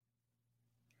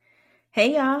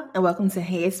Hey y'all, and welcome to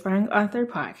Hey Aspiring Author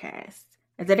Podcast,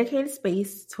 a dedicated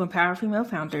space to empower female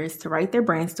founders to write their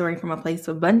brand story from a place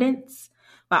of abundance,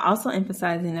 while also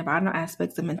emphasizing the vital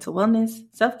aspects of mental wellness,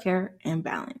 self-care, and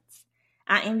balance.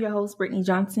 I am your host, Brittany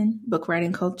Johnson, book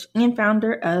writing coach and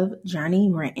founder of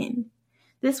Journey Written.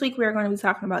 This week, we are going to be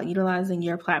talking about utilizing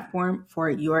your platform for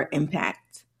your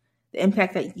impact. The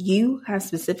impact that you have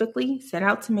specifically set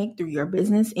out to make through your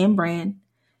business and brand,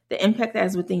 the impact that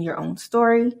is within your own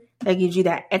story, that gives you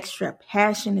that extra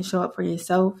passion to show up for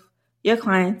yourself, your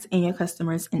clients, and your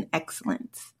customers in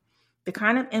excellence. The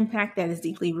kind of impact that is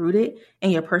deeply rooted in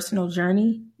your personal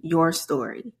journey, your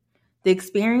story. The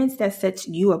experience that sets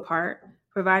you apart,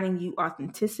 providing you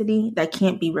authenticity that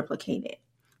can't be replicated.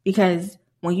 Because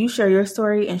when you share your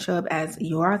story and show up as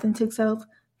your authentic self,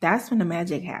 that's when the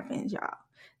magic happens, y'all.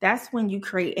 That's when you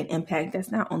create an impact that's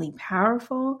not only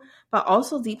powerful, but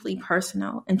also deeply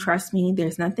personal. And trust me,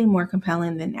 there's nothing more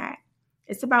compelling than that.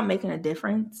 It's about making a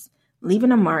difference,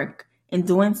 leaving a mark, and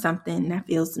doing something that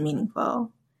feels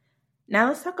meaningful. Now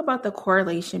let's talk about the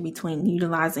correlation between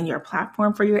utilizing your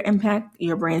platform for your impact,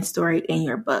 your brand story, and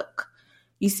your book.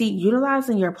 You see,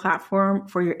 utilizing your platform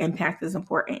for your impact is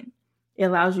important. It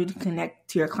allows you to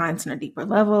connect to your clients on a deeper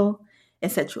level.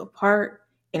 It sets you apart.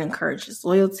 It encourages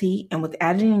loyalty, and with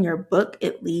adding in your book,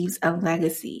 it leaves a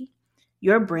legacy.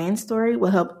 Your brand story will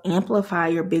help amplify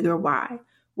your bigger why,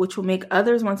 which will make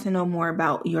others want to know more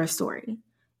about your story.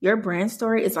 Your brand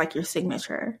story is like your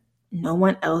signature. No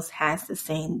one else has the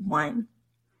same one.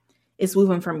 It's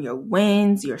woven from your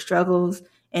wins, your struggles,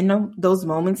 and those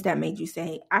moments that made you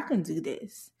say, I can do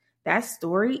this. That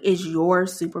story is your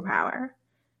superpower.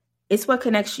 It's what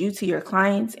connects you to your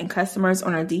clients and customers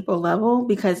on a deeper level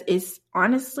because it's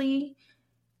honestly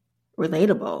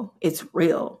relatable. It's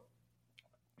real.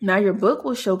 Now, your book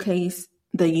will showcase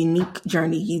the unique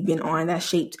journey you've been on that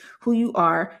shaped who you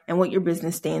are and what your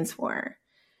business stands for.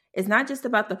 It's not just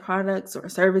about the products or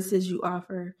services you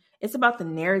offer. It's about the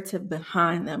narrative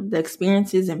behind them, the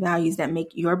experiences and values that make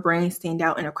your brand stand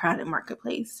out in a crowded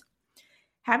marketplace.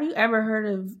 Have you ever heard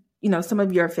of some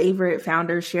of your favorite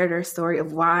founders share their story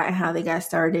of why and how they got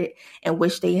started and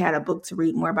wish they had a book to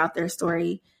read more about their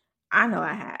story? I know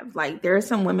I have. There are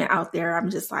some women out there,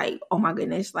 I'm just like, oh my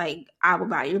goodness, I will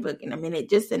buy your book in a minute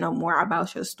just to know more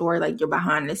about your story, your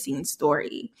behind the scenes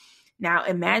story. Now,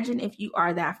 imagine if you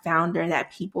are that founder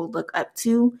that people look up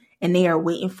to and they are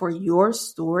waiting for your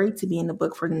story to be in the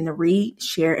book for them to read,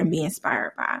 share, and be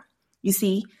inspired by. You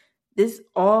see, this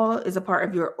all is a part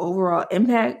of your overall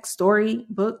impact, story,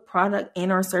 book, product,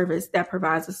 and or service that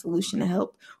provides a solution to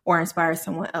help or inspire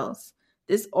someone else.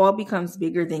 This all becomes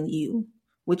bigger than you,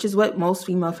 which is what most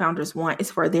female founders want,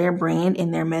 is for their brand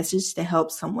and their message to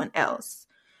help someone else.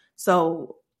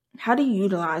 So how do you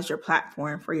utilize your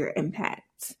platform for your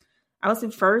impact? I would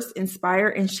say first, inspire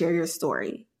and share your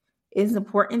story. It is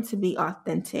important to be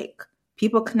authentic.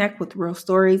 People connect with real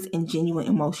stories and genuine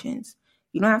emotions.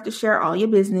 You don't have to share all your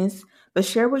business, but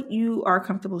share what you are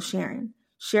comfortable sharing.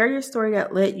 Share your story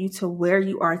that led you to where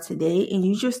you are today and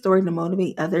use your story to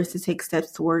motivate others to take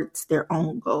steps towards their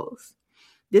own goals.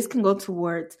 This can go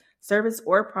towards service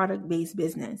or product-based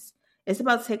business. It's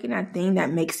about taking that thing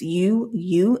that makes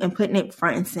you, and putting it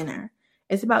front and center.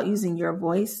 It's about using your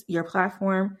voice, your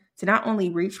platform, to not only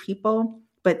reach people,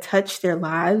 but touch their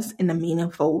lives in a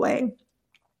meaningful way.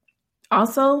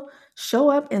 Also, show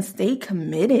up and stay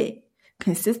committed.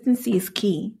 Consistency is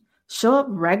key. Show up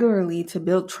regularly to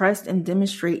build trust and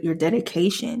demonstrate your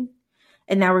dedication.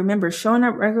 And now remember, showing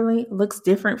up regularly looks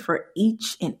different for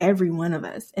each and every one of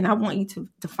us. And I want you to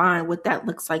define what that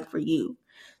looks like for you.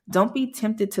 Don't be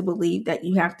tempted to believe that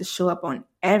you have to show up on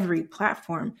every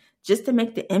platform just to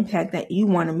make the impact that you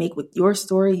want to make with your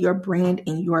story, your brand,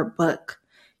 and your book.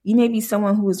 You may be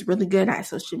someone who is really good at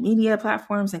social media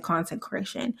platforms and content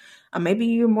creation. Or maybe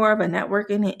you're more of a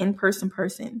networking and in-person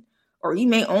person. Or you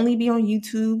may only be on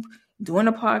YouTube doing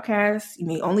a podcast. You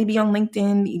may only be on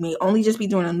LinkedIn. You may only just be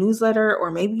doing a newsletter,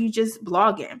 or maybe you just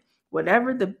blogging.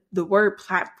 Whatever the word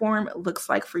platform looks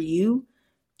like for you,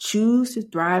 choose to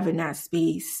thrive in that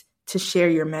space to share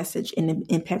your message and the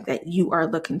impact that you are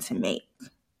looking to make.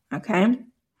 Okay?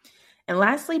 And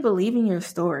lastly, believe in your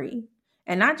story.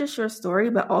 And not just your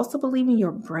story, but also believe in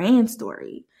your brand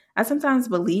story. I sometimes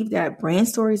believe that brand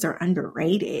stories are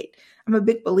underrated. I'm a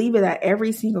big believer that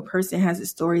every single person has a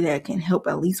story that can help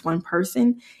at least one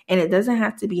person, and it doesn't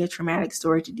have to be a traumatic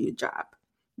story to do the job.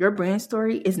 Your brand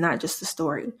story is not just a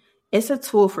story. It's a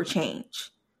tool for change.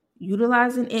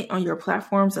 Utilizing it on your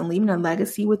platforms and leaving a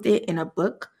legacy with it in a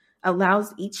book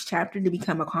allows each chapter to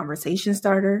become a conversation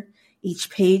starter, each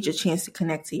page a chance to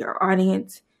connect to your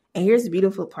audience. And here's the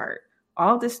beautiful part.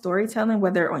 All this storytelling,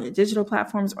 whether on your digital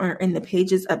platforms or in the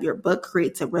pages of your book,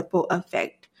 creates a ripple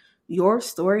effect. Your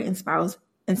story inspires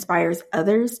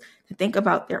others to think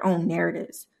about their own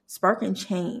narratives, sparking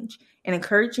change, and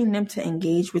encouraging them to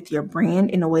engage with your brand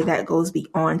in a way that goes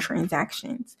beyond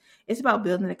transactions. It's about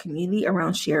building a community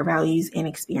around shared values and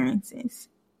experiences.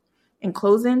 In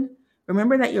closing,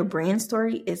 remember that your brand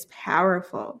story is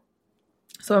powerful.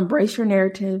 So embrace your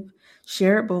narrative,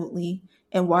 share it boldly,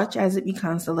 and watch as it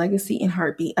becomes the legacy and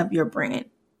heartbeat of your brand.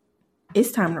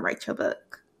 It's time to write your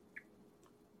book.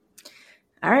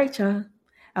 All right, y'all.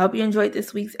 I hope you enjoyed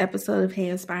this week's episode of Hey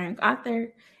Aspiring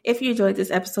Author. If you enjoyed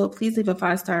this episode, please leave a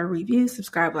 5-star review,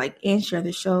 subscribe, like, and share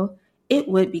the show. It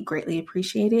would be greatly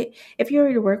appreciated. If you're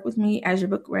ready to work with me as your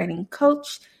book writing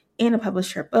coach and to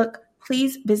publish your book,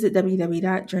 please visit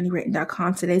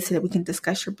www.journeywritten.com today so that we can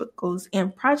discuss your book goals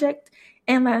and project.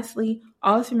 And lastly,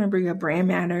 always remember your brand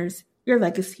matters, your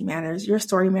legacy matters, your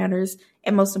story matters,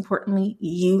 and most importantly,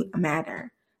 you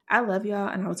matter. I love y'all,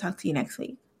 and I will talk to you next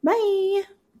week. Bye.